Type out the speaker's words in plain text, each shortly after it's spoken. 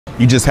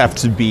You just have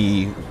to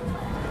be,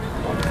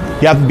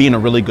 you have to be in a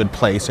really good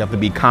place. You have to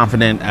be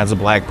confident as a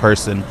black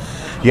person.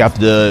 You have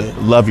to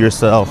love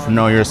yourself,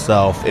 know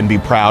yourself, and be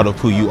proud of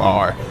who you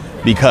are,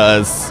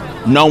 because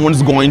no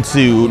one's going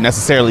to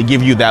necessarily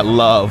give you that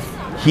love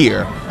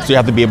here. So you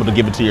have to be able to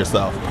give it to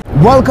yourself.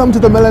 Welcome to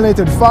the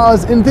Melanated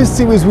Files. In this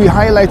series, we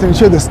highlight and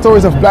share the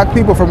stories of black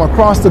people from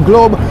across the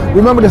globe.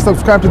 Remember to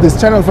subscribe to this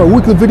channel for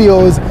weekly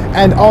videos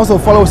and also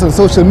follow us on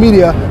social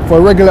media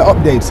for regular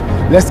updates.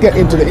 Let's get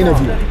into the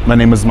interview. My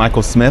name is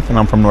Michael Smith and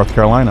I'm from North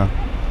Carolina.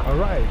 All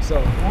right,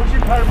 so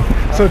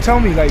tell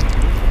me, like,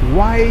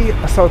 why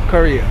South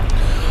Korea?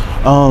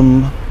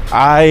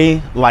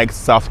 I like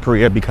South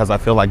Korea because I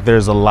feel like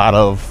there's a lot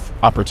of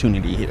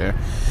opportunity here.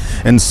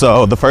 And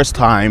so the first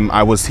time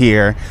I was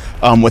here,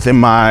 within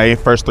my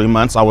first 3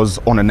 months, I was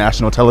on a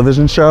national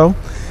television show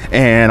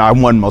and I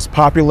won Most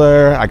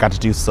Popular. I got to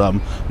do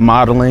some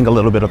modeling, a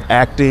little bit of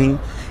acting,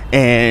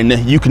 and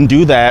you can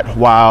do that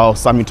while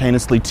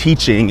simultaneously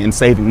teaching and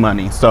saving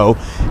money. So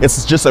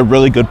it's just a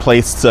really good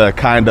place to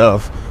kind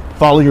of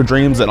follow your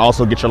dreams and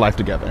also get your life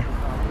together. All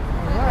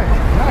right,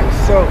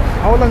 nice. So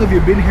how long have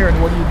you been here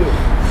and what do you do?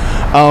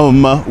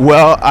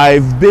 Well,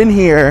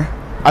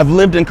 I've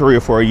lived in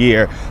Korea for a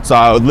year. So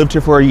I lived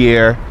here for a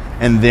year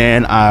and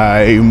then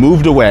I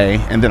moved away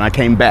and then I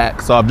came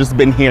back. So I've just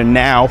been here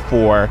now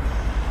for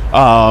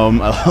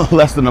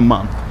less than a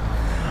month.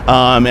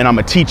 And I'm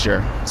a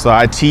teacher. So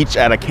I teach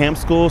at a camp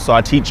school. So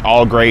I teach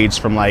all grades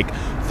from like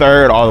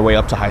 3rd all the way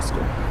up to high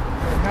school.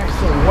 Nice.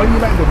 So what do you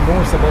like the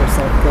most about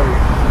South Korea?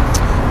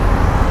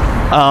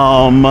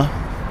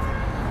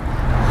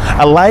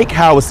 I like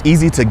how it's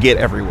easy to get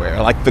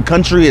everywhere. Like the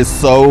country is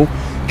so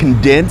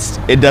condensed,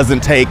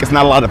 it's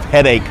not a lot of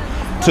headache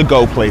to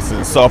go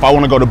places. So if I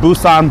want to go to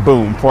Busan,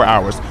 boom, 4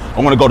 hours.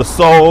 I want to go to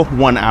Seoul,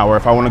 1 hour.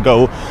 If I want to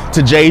go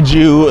to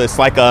Jeju, it's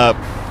like a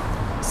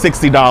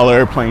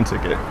 $60 plane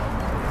ticket.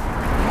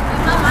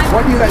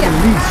 What do you like the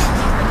least?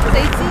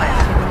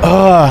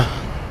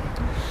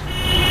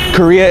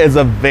 Korea is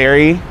a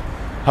very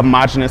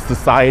homogeneous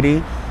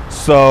society.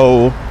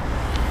 So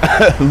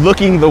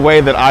looking the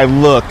way that I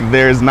look,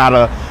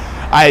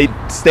 I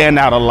stand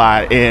out a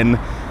lot, and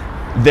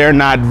they're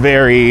not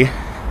very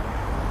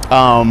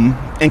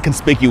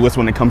inconspicuous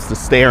when it comes to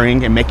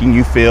staring and making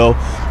you feel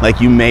like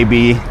you may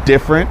be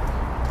different.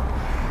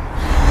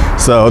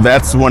 So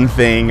that's one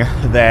thing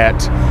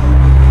that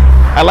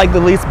I like the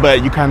least,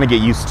 but you kind of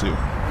get used to.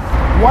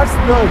 What's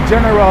the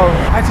general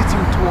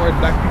attitude toward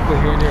black people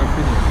here in your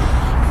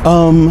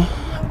opinion?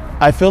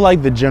 I feel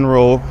like the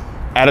general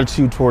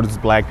attitude towards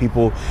black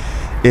people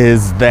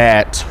is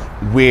that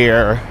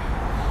we're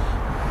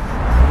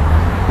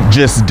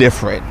just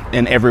different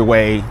in every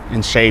way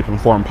and shape and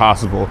form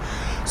possible.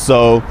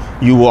 So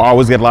you will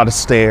always get a lot of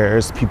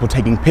stares, people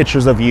taking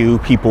pictures of you,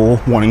 people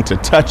wanting to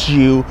touch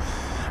you,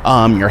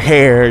 your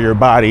hair, your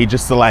body,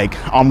 just to like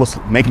almost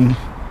making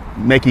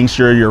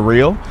sure you're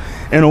real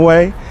in a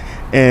way.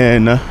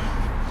 And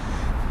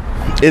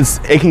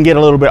it can get a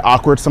little bit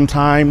awkward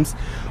sometimes,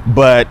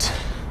 but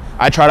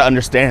I try to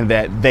understand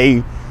that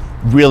they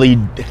really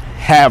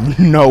have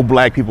no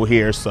black people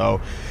here. So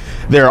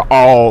they're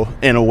all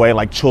in a way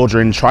like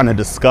children trying to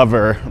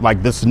discover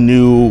like this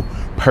new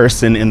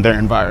person in their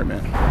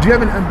environment. Do you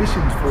have an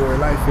ambition for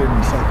life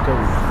in South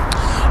Korea?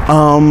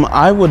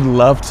 I would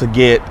love to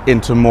get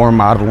into more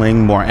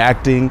modeling, more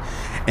acting,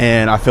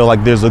 and I feel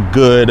like there's a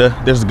good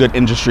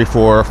industry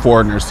for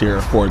foreigners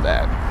here for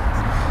that.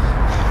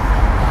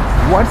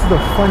 What's the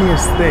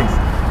funniest thing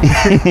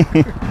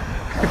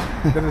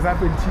that has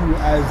happened to you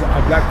as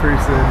a black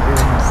person in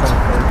South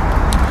Korea?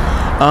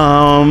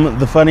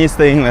 The funniest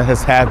thing that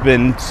has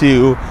happened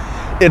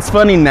it's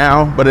funny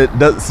now, but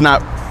it's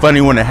not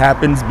funny when it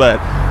happens, but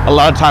a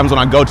lot of times when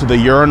I go to the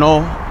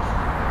urinal,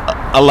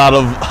 a lot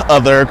of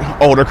other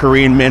older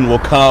Korean men will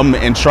come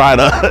and try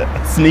to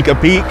sneak a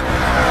peek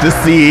to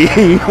see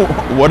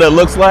what it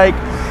looks like.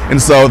 And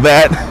so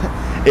that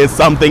is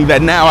something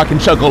that now I can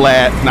chuckle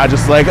at, not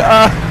just like,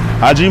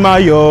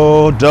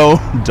 hajimayo,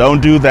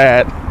 don't do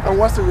that. And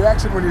what's the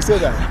reaction when you say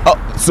that? Oh,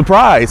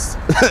 surprise.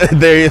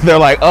 They're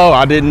like, oh,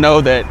 I didn't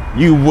know that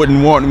you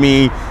wouldn't want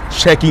me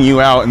checking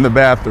you out in the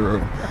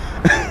bathroom.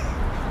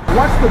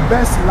 What's the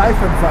best life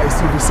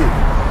advice you've received?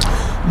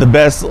 The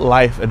best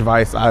life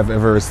advice I've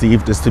ever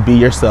received is to be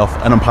yourself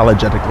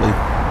unapologetically.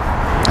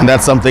 And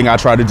that's something I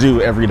try to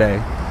do every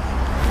day.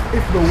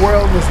 If the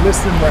world was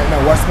listening right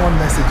now, what's one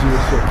message you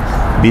would share?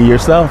 Be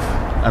yourself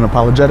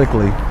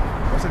unapologetically.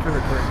 What's your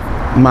favorite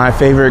Korean food? My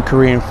favorite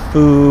Korean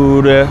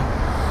food,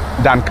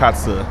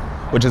 dankatsu,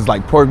 which is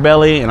like pork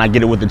belly, and I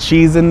get it with the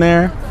cheese in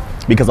there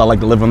because I like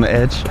to live on the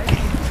edge.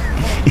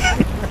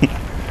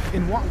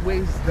 In what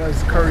ways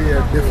does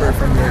Korea differ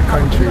from your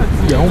country,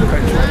 your home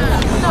country?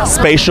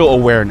 Spatial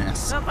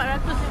awareness.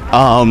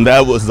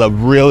 That was a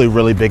really,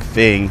 really big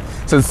thing.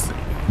 Since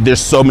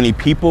there's so many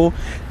people,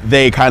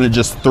 they kind of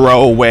just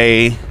throw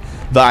away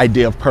the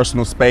idea of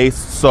personal space.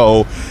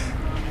 So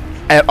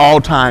at all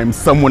times,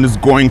 someone is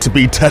going to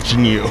be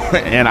touching you.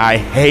 And I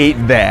hate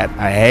that.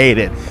 I hate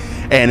it.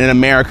 And in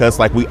America, it's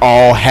like we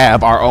all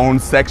have our own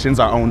sections,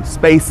 our own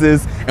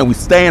spaces, and we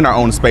stay in our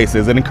own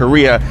spaces. And in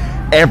Korea,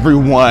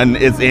 everyone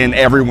is in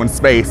everyone's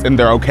space and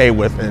they're okay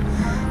with it.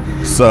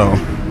 So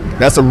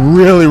that's a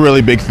really,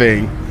 really big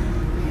thing.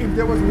 If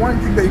there was one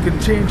thing that you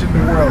could change in the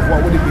world,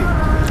 what would it be?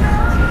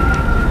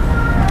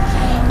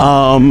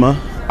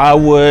 I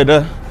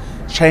would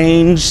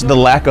change the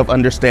lack of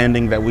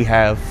understanding that we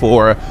have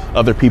for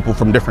other people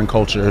from different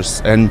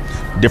cultures and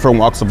different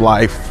walks of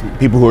life,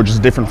 people who are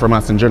just different from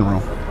us in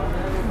general.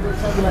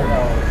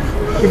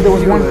 If there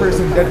was one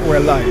person dead or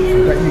alive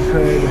that you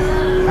could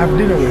have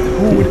dinner with,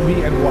 who would it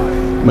be and why?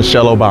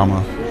 Michelle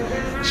Obama.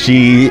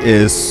 She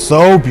is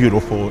so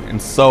beautiful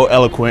and so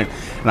eloquent,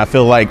 and I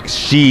feel like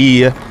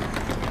she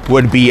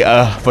would be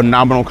a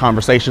phenomenal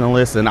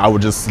conversationalist, and I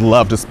would just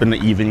love to spend the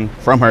evening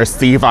from her,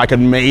 see if I could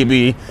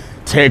maybe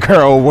take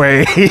her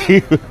away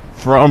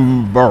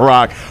from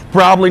Barack.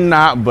 Probably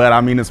not, but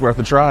I mean, it's worth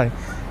a try.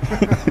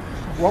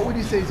 What would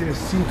you say is your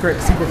secret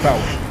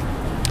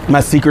superpower? My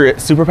secret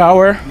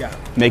superpower? Yeah.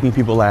 Making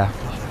people laugh.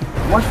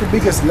 What's the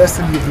biggest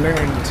lesson you've learned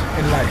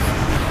in life?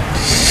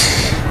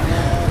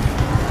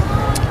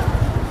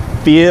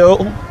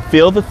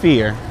 Feel the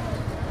fear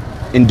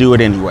and do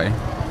it anyway.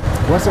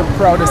 What's your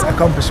proudest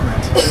accomplishment?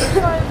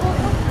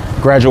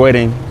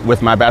 Graduating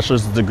with my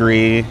bachelor's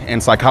degree in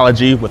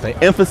psychology with an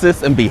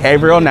emphasis in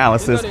behavioral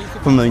analysis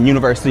from the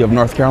University of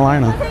North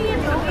Carolina.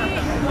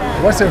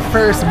 What's your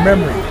first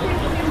memory?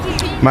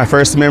 My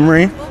first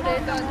memory? Your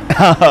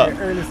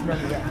earliest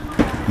memory, yeah.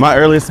 My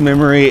earliest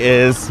memory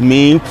is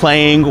me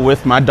playing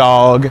with my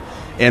dog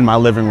in my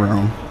living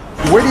room.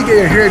 Where do you get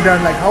your hair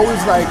done? Like, how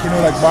is like, you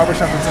know, like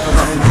barbershop and stuff like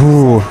that?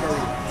 Ooh.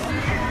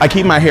 I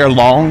keep my hair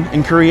long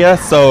in Korea,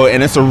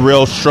 and it's a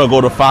real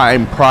struggle to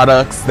find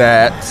products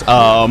that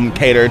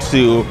cater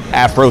to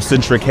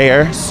Afrocentric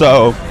hair.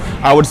 So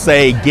I would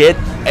say get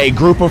a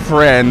group of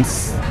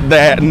friends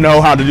that know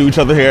how to do each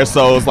other's hair.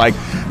 So it's like,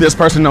 this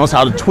person knows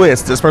how to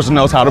twist, this person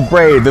knows how to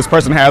braid, this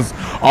person has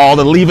all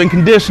the leave-in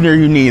conditioner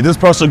you need, this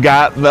person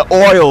got the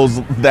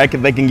oils that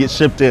they can get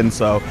shipped in.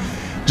 So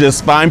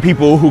just find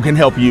people who can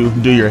help you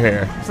do your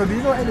hair. So do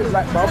you know any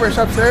black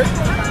barbershops here?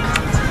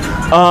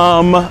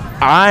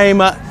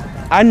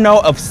 I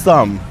know of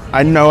some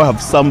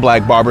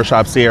black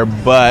barbershops here,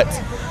 but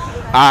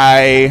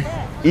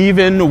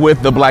even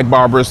with the black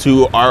barbers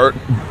who are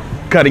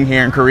cutting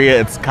hair in Korea,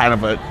 it's kind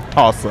of a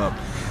toss up.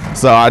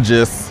 So I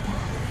just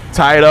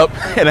tie it up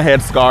in a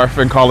headscarf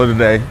and call it a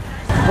day.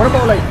 What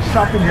about like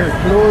shopping here,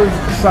 clothes,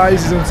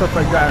 sizes and stuff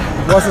like that?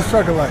 What's the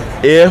struggle like?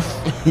 If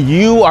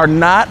you are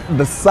not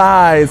the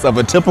size of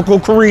a typical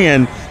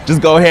Korean,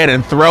 just go ahead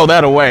and throw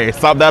that away.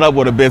 Sop that up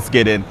with a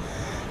biscuit and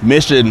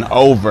mission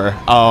over.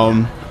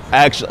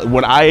 Actually,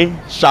 when I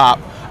shop,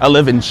 I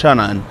live in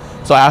Cheonan,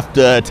 so I have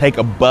to take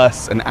a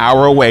bus an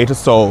hour away to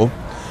Seoul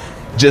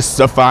just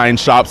to find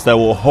shops that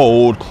will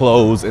hold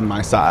clothes in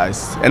my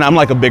size. And I'm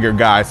like a bigger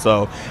guy,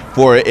 so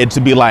for it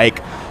to be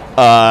like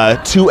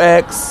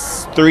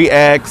 2X,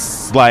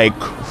 3X, like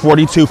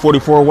 42,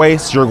 44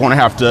 waist, you're gonna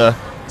have to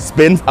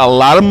spend a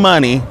lot of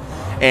money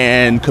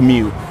and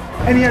commute.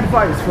 Any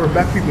advice for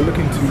black people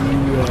looking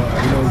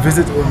to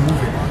visit or move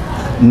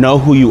here? Know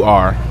who you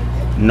are.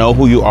 Know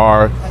who you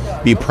are.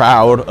 Be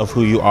proud of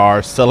who you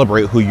are.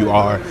 Celebrate who you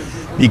are,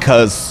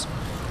 because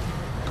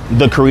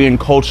the Korean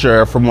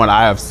culture, from what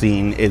I have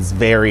seen, is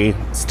very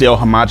still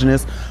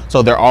homogeneous.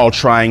 So they're all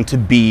trying to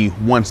be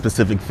one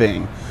specific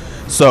thing.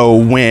 So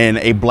when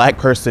a black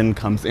person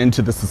comes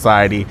into the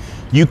society,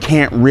 you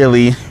can't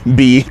really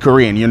be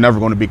Korean. You're never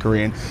going to be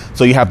Korean.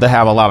 So you have to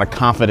have a lot of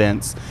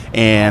confidence.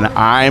 And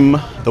I'm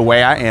the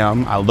way I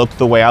am. I look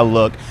the way I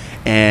look.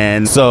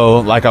 And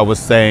so, like I was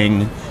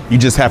saying, you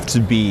just have to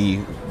be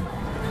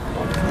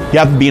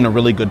in a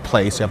really good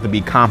place. You have to be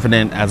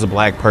confident as a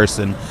black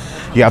person.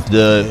 You have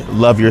to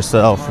love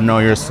yourself, know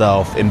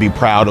yourself, and be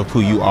proud of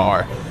who you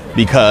are,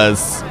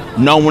 because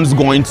no one's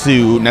going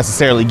to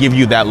necessarily give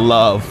you that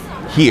love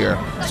here.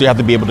 So you have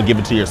to be able to give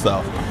it to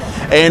yourself.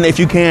 And if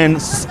you can,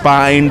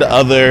 find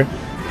other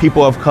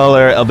people of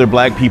color, other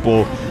black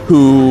people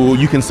who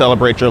you can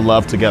celebrate your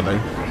love together.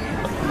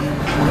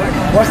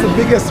 What's the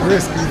biggest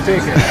risk you've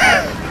taken?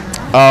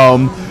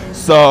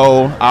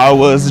 So I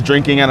was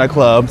drinking at a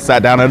club,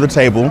 sat down at a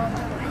table,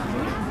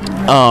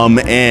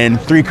 and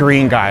 3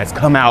 Korean guys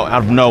come out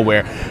of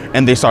nowhere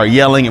and they start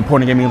yelling and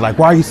pointing at me like,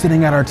 "Why are you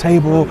sitting at our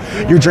table?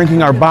 You're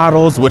drinking our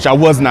bottles," which I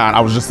was not. I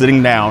was just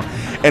sitting down.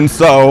 And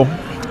so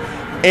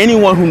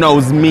anyone who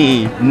knows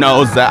me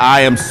knows that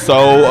I am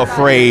so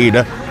afraid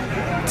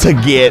to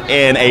get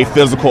in a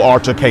physical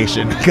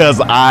altercation, because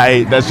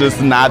that's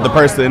just not the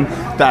person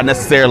that I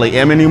necessarily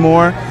am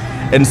anymore.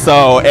 And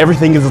so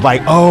everything is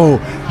like, oh,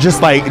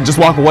 just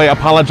walk away,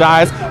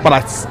 apologize. But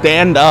I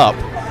stand up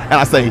and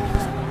I say,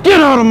 "Get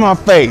out of my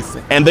face."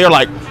 And they're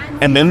like,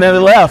 and then they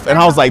left. And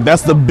I was like,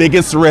 that's the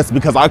biggest risk,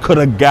 because I could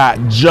have got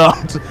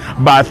jumped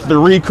by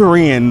 3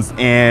 Koreans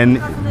and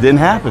it didn't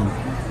happen.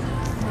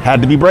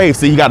 Had to be brave.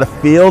 So you got to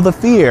feel the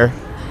fear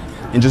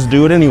and just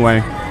do it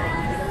anyway.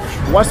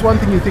 What's one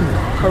thing you think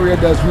Korea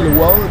does really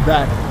well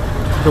that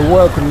the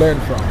world could learn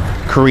from?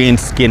 Korean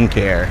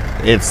skincare.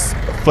 It's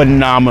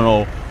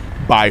phenomenal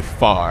by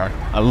far.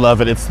 I love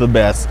it. It's the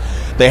best.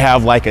 They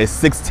have like a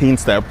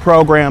 16-step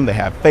program. They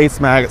have face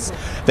masks.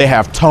 They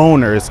have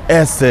toners,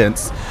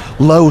 essence,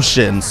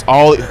 lotions,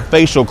 all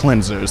facial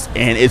cleansers,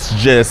 and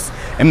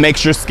it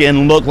makes your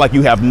skin look like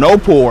you have no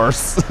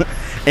pores.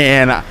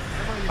 And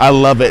I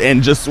love it.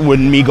 And just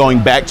when me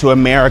going back to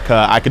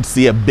America, I could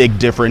see a big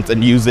difference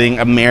in using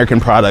American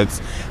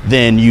products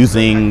than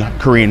using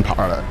Korean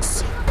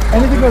products.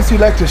 Anything else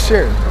you'd like to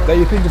share that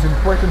you think is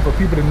important for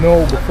people to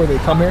know before they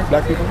come here,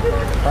 black people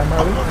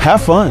primarily?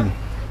 Have fun.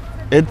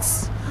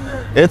 It's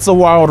a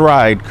wild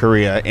ride,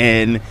 Korea,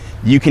 and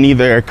you can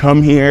either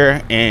come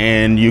here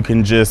and you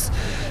can just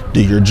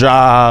do your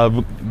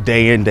job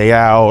day in, day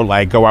out,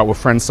 like go out with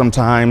friends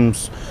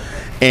sometimes,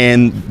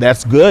 and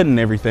that's good and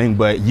everything,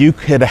 but you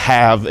could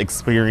have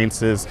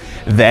experiences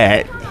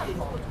that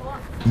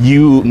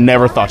you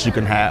never thought you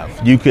could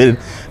have. You could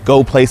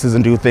go places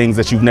and do things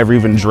that you've never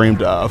even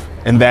dreamed of,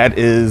 and that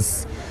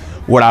is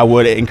what I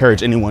would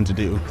encourage anyone to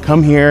do.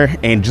 Come here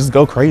and just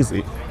go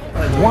crazy.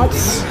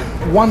 What's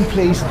one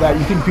place that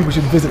you think people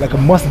should visit, like a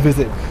must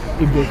visit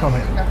if they come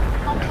here?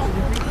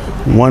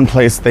 One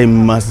place they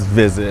must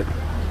visit.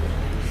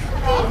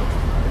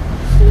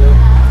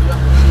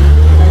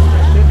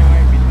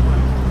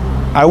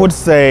 I would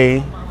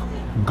say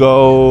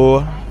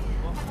go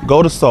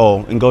to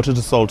Seoul and go to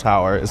the Seoul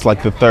Tower. It's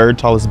like the 3rd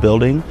tallest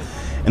building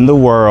in the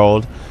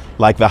world,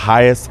 like the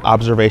highest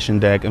observation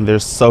deck, and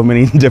there's so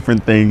many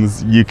different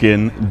things you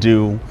can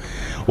do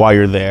while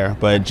you're there.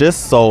 But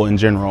just Seoul in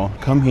general,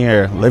 come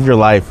here, live your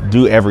life,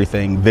 do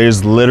everything.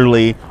 There's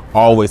literally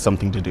always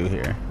something to do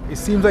here. It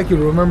seems like you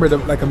remember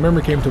that, like a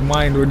memory came to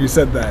mind when you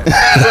said that.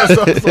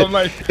 so I'm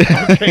like,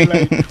 okay,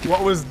 like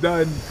what was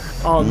done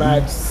on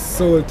that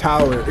Seoul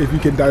Tower, if you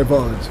can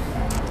divulge?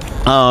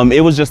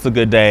 It was just a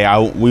good day.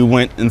 We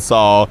went and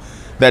saw,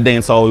 that day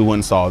in Seoul, we went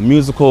and saw a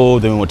musical,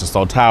 then we went to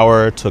Seoul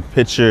Tower, took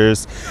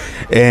pictures,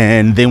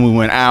 and then we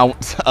went out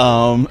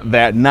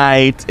that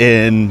night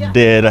and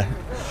did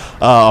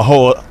a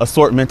whole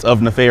assortment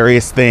of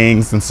nefarious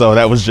things, and so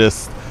that was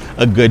just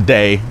a good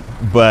day.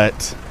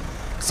 But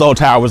Seoul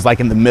Tower was like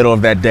in the middle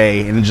of that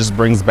day, and it just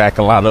brings back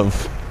a lot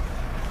of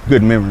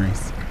good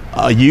memories.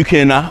 You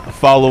can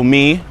follow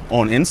me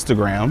on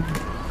Instagram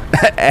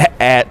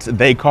at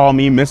They Call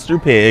Me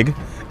Mr. Pig.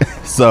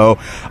 So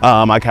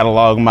I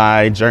catalog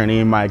my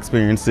journey, my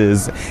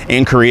experiences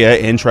in Korea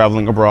and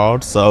traveling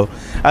abroad. So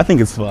I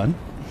think it's fun.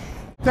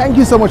 Thank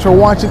you so much for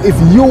watching. If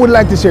you would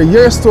like to share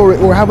your story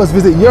or have us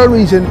visit your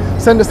region,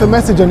 send us a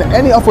message on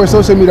any of our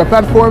social media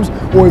platforms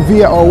or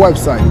via our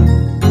website.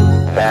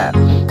 That's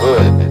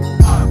good.